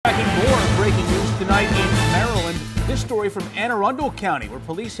tonight in Maryland. This story from Anne Arundel County, where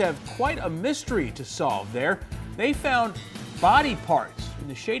police have quite a mystery to solve there. They found body parts in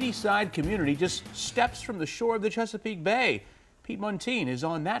the Shady Side community just steps from the shore of the Chesapeake Bay. Pete Muntean is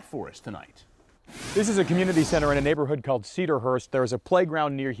on that for us tonight. This is a community center in a neighborhood called Cedarhurst. There's a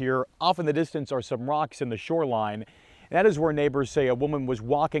playground near here. Off in the distance are some rocks in the shoreline. That is where neighbors say a woman was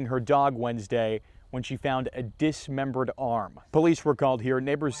walking her dog Wednesday when she found a dismembered arm. Police were called here.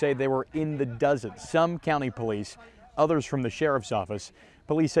 Neighbors say they were in the dozens. Some county police, others from the sheriff's office.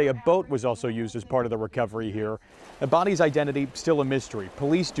 Police say a boat was also used as part of the recovery here. The body's identity still a mystery.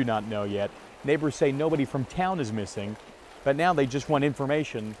 Police do not know yet. Neighbors say nobody from town is missing, but now they just want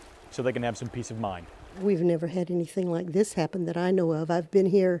information so they can have some peace of mind. We've never had anything like this happen that I know of. I've been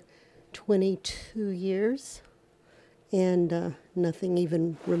here 22 years. And nothing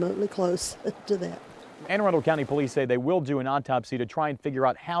even remotely close to that. Anne Arundel County Police say they will do an autopsy to try and figure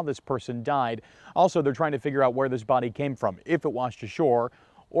out how this person died. Also, they're trying to figure out where this body came from, if it washed ashore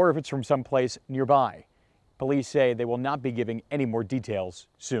or if it's from someplace nearby. Police say they will not be giving any more details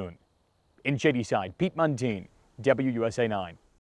soon. In Shady Side, Pete Muntean, WUSA 9.